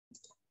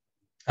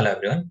Hello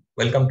everyone,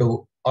 welcome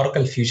to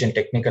Oracle Fusion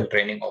technical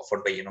training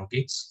offered by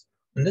Unogeeks.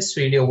 In this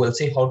video, we'll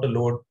see how to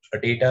load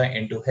data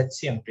into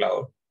HCM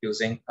Cloud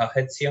using a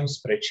HCM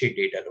Spreadsheet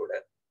Data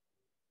Loader.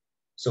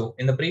 So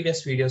in the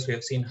previous videos, we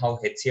have seen how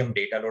HCM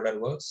Data Loader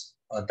works.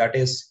 That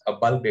is a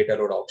bulk data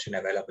load option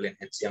available in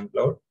HCM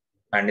Cloud.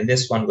 And in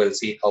this one, we'll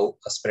see how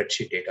a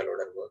Spreadsheet Data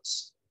Loader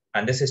works.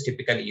 And this is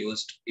typically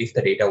used if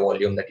the data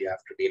volume that you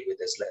have to deal with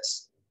is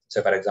less.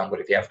 So for example,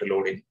 if you have to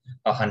load in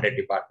 100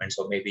 departments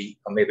or maybe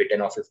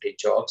 10 or 15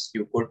 jobs,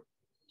 you could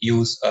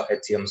use a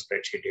HCM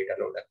Spreadsheet Data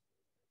Loader.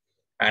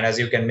 And as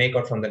you can make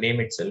out from the name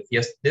itself,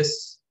 yes,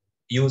 this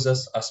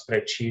uses a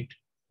spreadsheet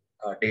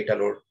data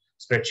load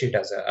spreadsheet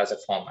as a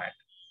format.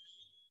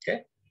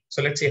 Okay,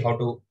 so let's see how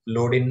to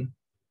load in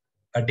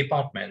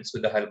departments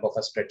with the help of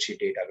a spreadsheet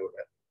data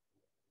loader.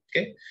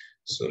 Okay,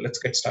 so let's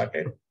get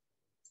started.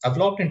 I've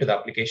logged into the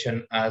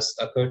application as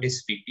a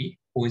Curtis VP,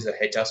 who is a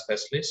HR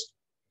specialist.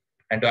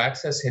 And to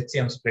access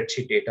HCM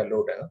Spreadsheet Data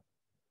Loader,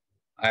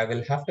 I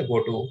will have to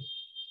go to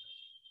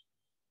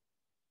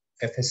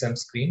FSM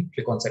screen,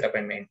 click on Setup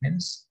and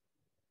Maintenance.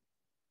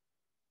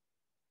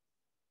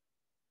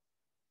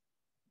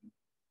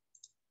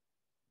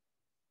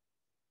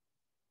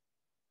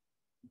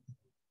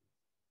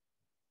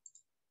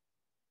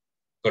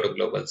 Go to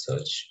Global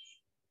Search,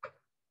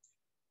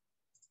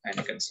 and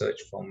you can search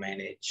for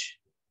Manage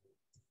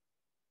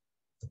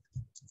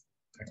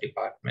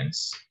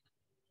Departments.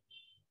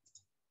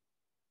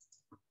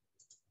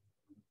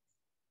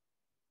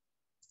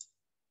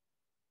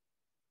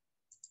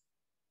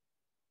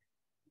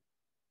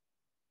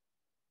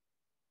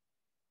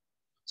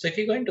 So if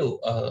you go into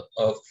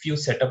a few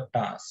setup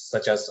tasks,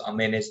 such as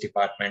manage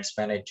departments,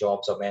 manage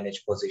jobs, or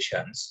manage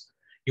positions,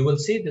 you will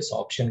see this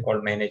option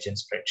called Manage in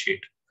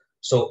Spreadsheet.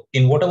 So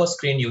in whatever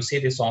screen you see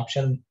this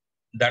option,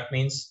 that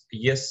means,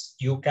 yes,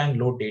 you can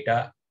load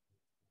data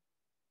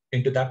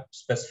into that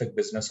specific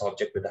business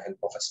object with the help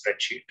of a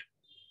spreadsheet.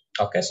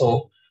 Okay,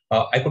 so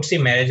I could see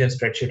Manage in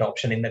Spreadsheet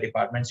option in the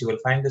departments. You will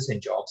find this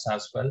in jobs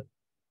as well.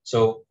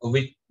 So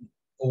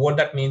what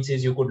that means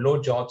is you could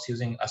load jobs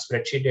using a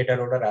spreadsheet data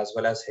loader as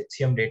well as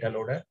HCM data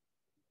loader.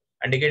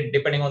 And again,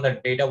 depending on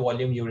the data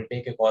volume, you will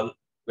take a call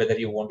whether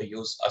you want to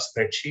use a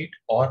spreadsheet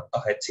or a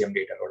HCM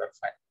data loader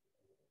file.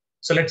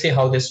 So let's see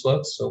how this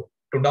works. So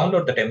to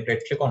download the template,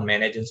 click on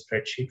Manage in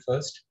Spreadsheet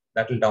first.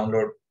 That will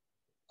download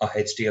a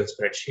HDL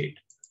spreadsheet.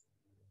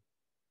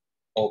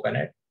 Open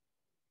it.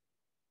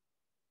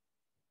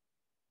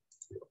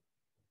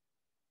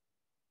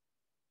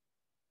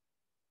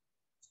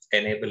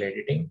 Enable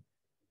editing.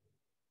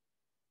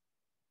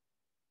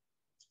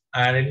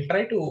 And it'll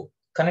try to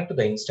connect to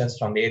the instance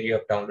from where you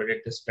have downloaded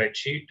the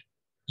spreadsheet.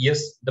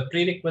 Yes, the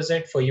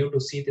prerequisite for you to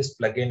see this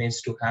plugin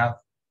is to have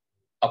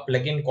a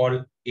plugin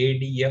called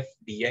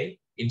ADF-DI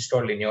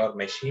installed in your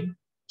machine.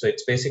 So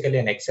it's basically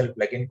an Excel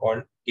plugin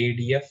called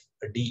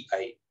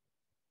ADF-DI,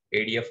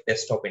 ADF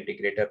Desktop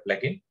Integrator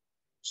plugin.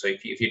 So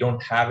if you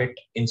don't have it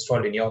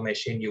installed in your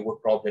machine, you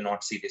would probably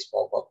not see this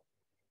pop-up.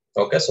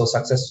 Okay, so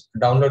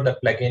download the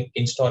plugin,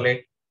 install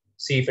it,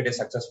 see if it is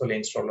successfully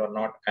installed or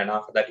not, and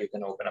after that you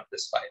can open up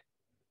this file.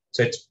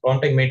 So it's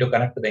prompting me to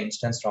connect to the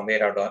instance from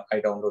where I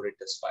downloaded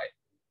this file.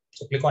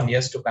 So click on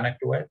yes to connect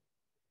to it,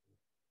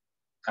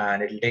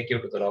 and it'll take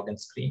you to the login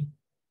screen.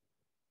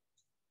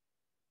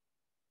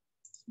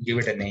 Give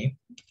it a name.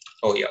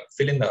 Oh yeah,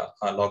 fill in the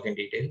login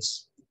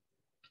details.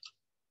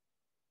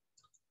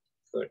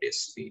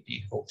 Curtis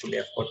VT. Hopefully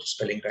I've got the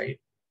spelling right.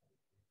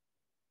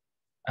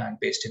 And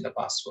paste in the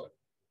password.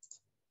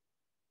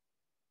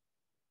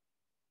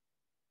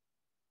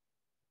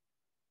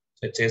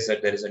 So it says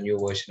that there is a new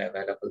version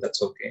available.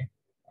 That's okay.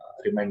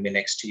 Remind me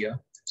next year.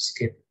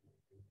 Skip.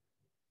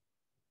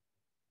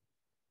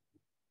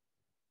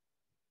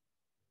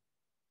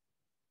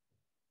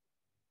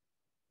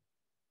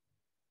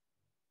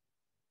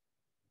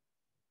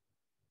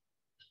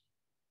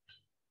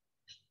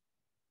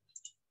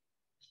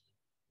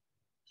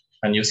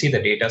 And you see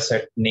the data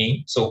set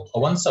name. So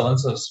once a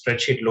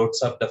spreadsheet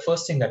loads up, the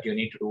first thing that you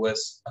need to do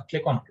is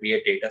click on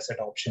Create Dataset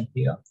option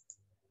here.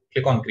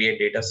 Click on Create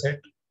Dataset.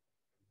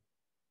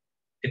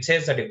 It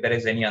says that if there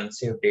is any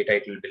unsaved data,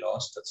 it will be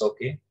lost. That's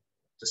okay.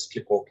 Just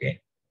click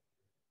OK.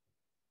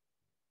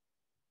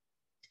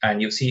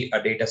 And you see a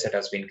dataset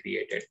has been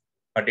created.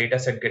 A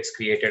dataset gets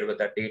created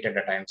with a date and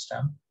a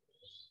timestamp.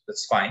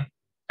 That's fine.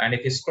 And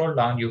if you scroll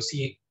down, you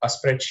see a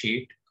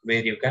spreadsheet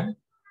where you can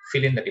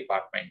fill in the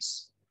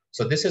departments.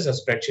 So this is a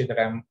spreadsheet that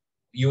I'm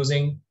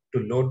using to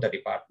load the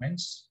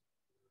departments.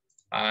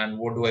 And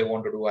what do I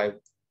want to do?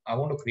 I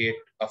want to create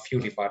a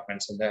few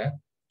departments in there.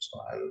 So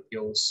I'll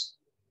use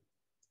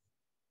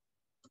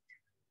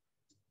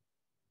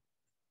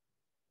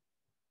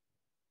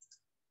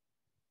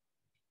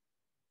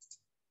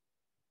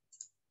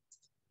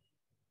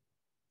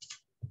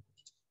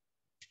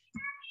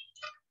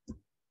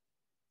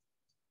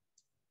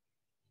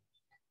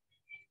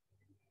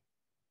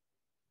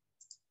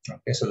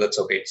okay, so that's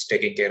okay. It's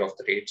taking care of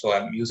the date. So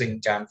I'm using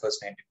Jan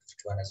 1st,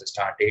 1951 as a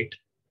start date.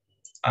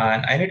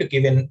 And I need to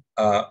give in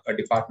a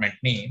department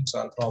name. So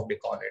I'll probably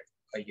call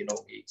it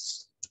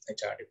Unogeeks.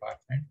 HR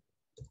department.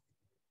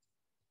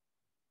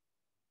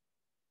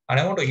 And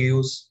I want to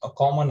use a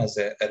common as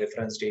a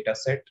reference data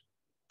set,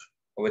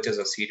 which is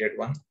a seeded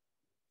one.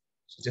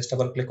 So just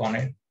double click on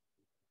it,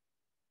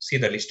 see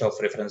the list of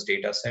reference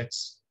data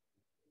sets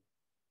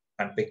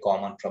and pick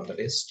common from the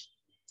list.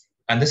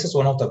 And this is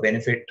one of the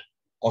benefit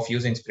of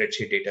using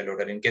Spreadsheet Data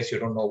Loader. In case you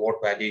don't know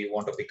what value you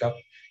want to pick up,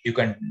 you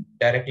can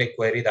directly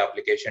query the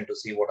application to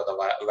see what are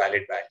the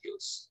valid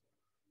values.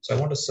 So I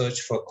want to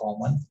search for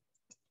common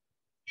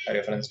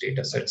reference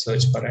data set,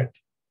 search for it,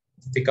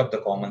 pick up the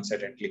common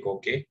set and click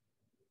OK.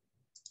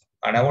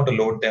 And I want to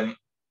load them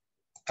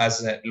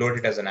load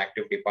it as an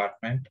active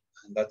department,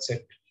 and that's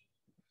it.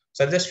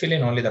 So I'll just fill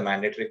in only the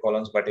mandatory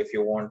columns, but if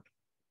you want,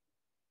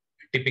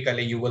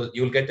 typically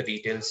you'll get the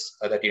details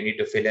that you need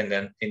to fill in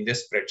then in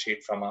this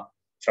spreadsheet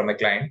from a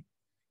client.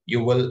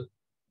 You will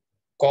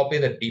copy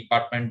the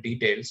department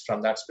details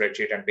from that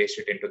spreadsheet and paste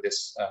it into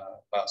this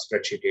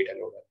spreadsheet data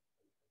loader.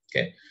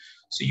 Okay,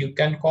 so you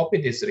can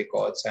copy these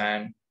records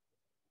and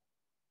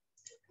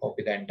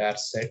copy the entire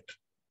set,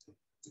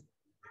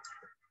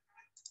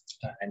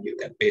 and you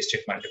can paste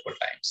it multiple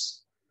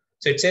times.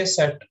 So it says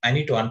that I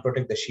need to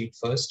unprotect the sheet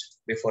first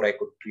before I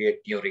could create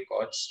new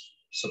records.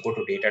 So go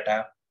to Data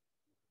tab,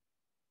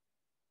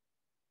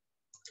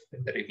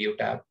 the Review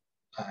tab,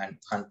 and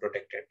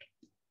unprotect it.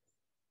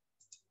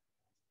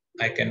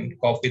 I can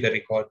copy the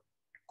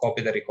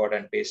record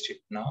and paste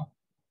it now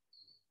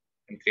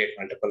and create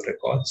multiple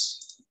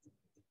records.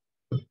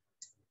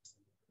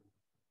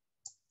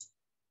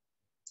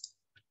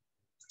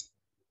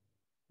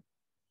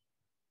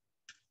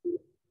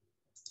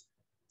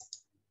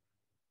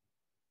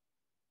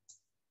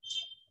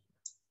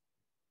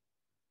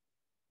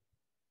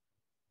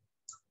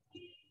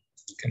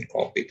 You can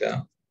copy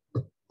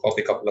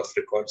a couple of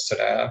records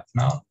that I have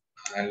now,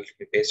 and let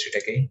me paste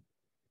it again.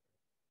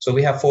 So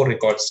we have 4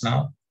 records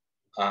now.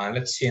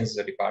 Let's change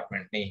the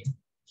department name.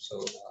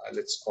 So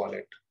let's call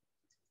it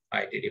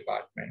IT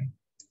department.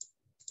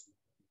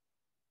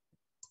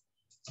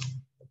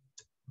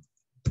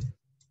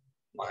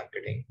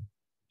 Marketing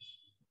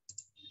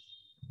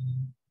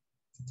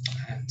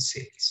and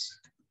sales.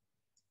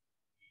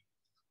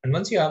 And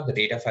once you have the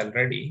data file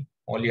ready,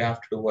 all you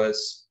have to do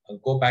is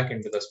go back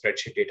into the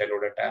Spreadsheet Data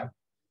Loader tab.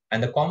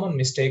 And the common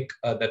mistake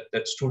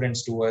that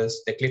students do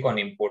is they click on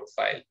Import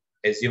File,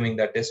 assuming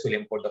that this will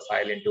import the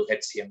file into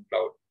HCM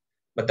Cloud.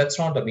 But that's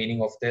not the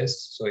meaning of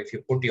this. So if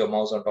you put your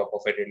mouse on top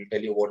of it, it'll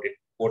tell you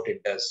what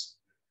it does.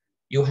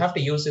 You have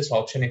to use this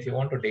option if you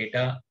want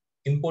to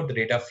import the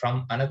data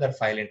from another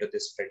file into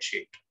this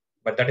spreadsheet.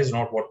 But that is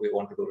not what we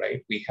want to do,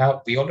 right?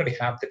 We already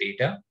have the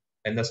data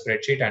in the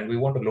spreadsheet, and we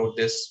want to load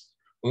this.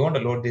 We want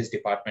to load these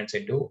departments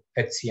into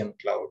HCM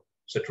Cloud.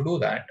 So to do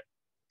that,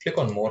 click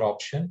on More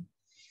option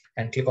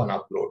and click on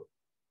Upload.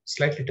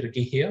 Slightly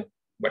tricky here,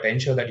 but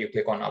ensure that you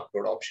click on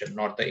Upload option,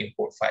 not the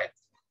import file.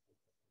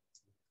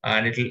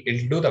 And it'll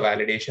do the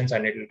validations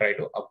and it'll try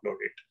to upload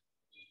it.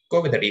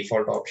 Go with the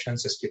default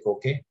options, just click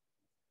OK.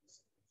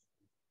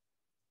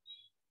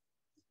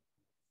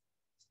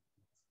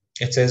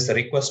 It says the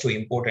request to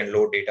import and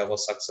load data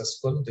was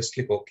successful. Just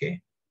click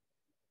OK.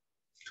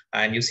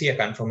 And you see a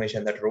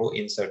confirmation that row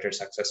inserted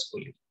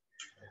successfully.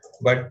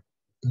 But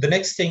the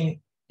next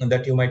thing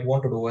that you might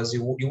want to do is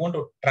you want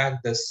to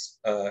track this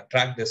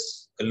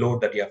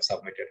load that you have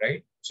submitted,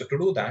 right? So to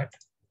do that,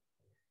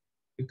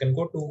 you can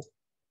go to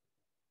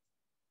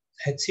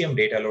HCM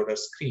Data Loader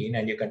screen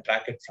and you can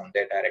track it from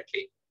there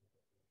directly.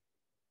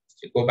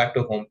 So go back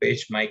to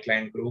homepage, My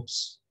Client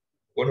Groups,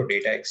 go to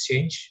Data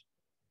Exchange.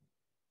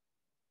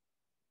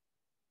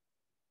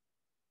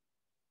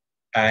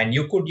 And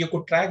you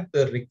could track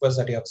the request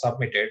that you have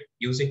submitted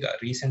using a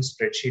recent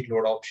spreadsheet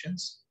load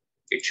options.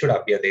 It should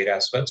appear there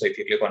as well. So if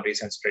you click on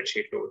recent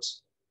spreadsheet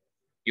loads,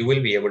 you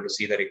will be able to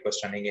see the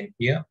request running in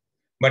here,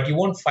 but you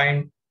won't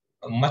find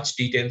much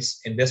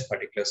details in this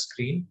particular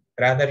screen.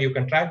 Rather, you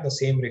can track the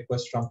same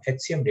request from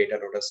HCM Data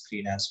Loader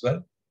screen as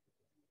well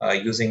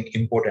using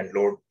import and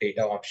load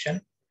data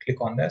option.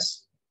 Click on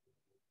this.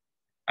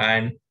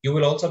 And you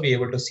will also be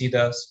able to see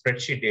the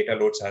spreadsheet data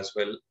loads as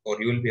well,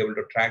 or you will be able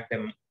to track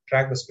the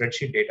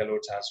spreadsheet data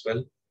loads as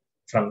well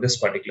from this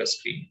particular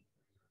screen.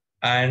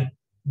 And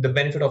the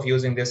benefit of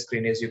using this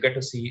screen is you get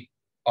to see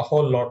a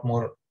whole lot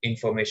more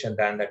information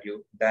than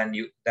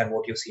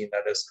what you see in the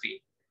other screen.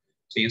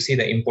 So you see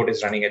the import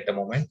is running at the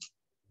moment.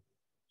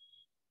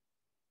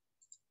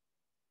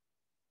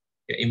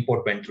 The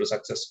import went through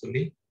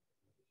successfully.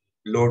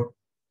 Load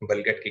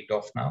will get kicked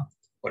off now,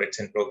 or it's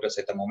in progress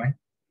at the moment.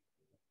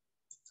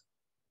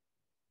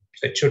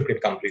 So it should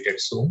get completed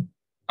soon,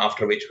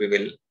 after which we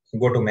will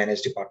go to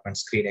Manage Department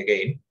screen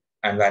again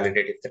and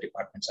validate if the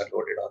departments are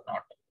loaded or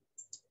not.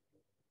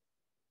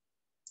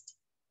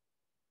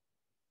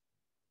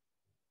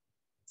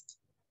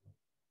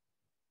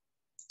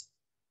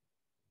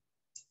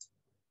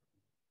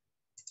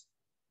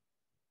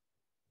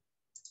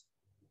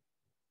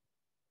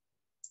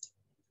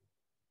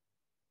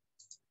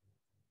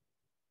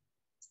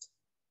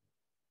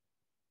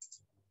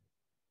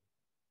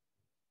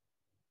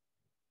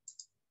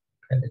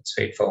 Okay, let's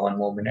wait for 1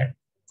 more minute.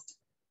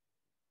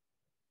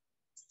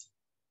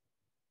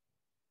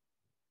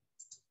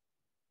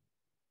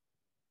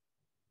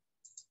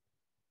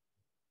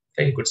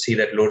 Okay, you could see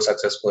that load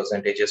success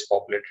percentage is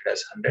populated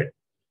as 100,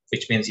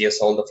 which means yes,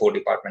 all the 4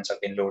 departments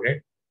have been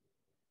loaded.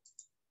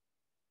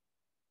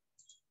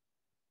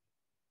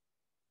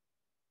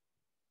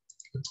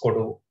 Let's go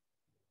to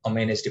a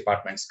manage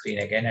department screen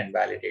again and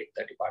validate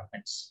the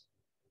departments.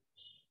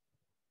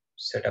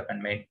 Setup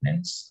and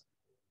maintenance.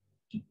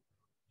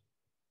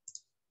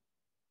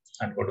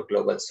 And go to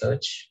global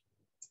search.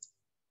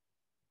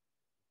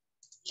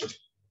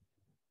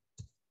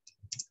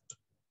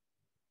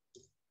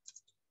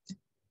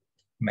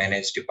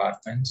 Manage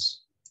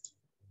departments.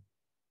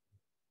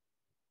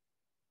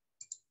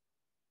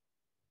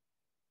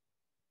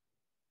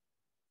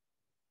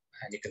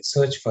 And you can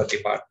search for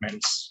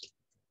departments.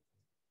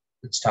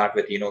 Let's start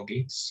with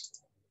Unogeeks.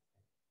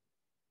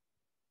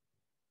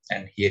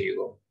 And here you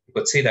go. You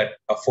could see that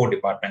 4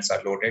 departments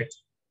are loaded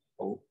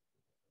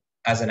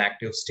as an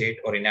active state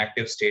or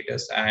inactive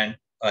status, and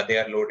they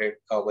are loaded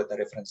with the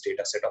reference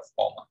data set of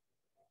comma.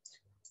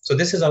 So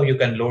this is how you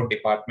can load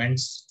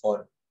departments,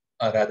 or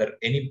rather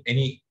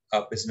any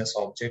business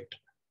object.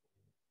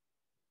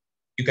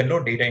 You can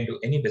load data into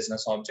any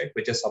business object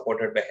which is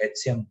supported by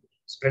HCM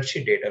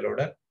Spreadsheet Data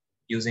Loader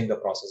using the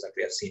process that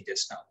we have seen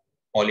just now.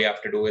 All you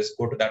have to do is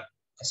go to that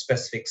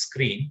specific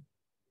screen,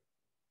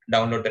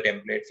 download the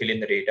template, fill in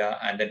the data,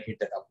 and then hit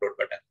that upload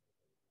button.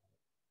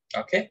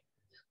 Okay.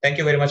 Thank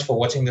you very much for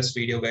watching this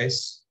video,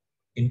 guys.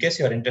 In case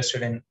you are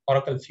interested in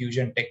Oracle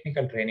Fusion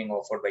technical training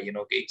offered by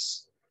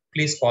Unogeeks,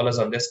 please call us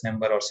on this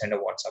number or send a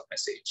WhatsApp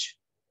message.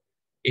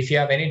 If you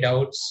have any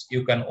doubts,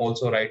 you can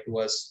also write to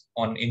us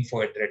on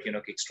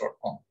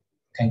info@unogeeks.com.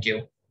 Thank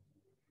you.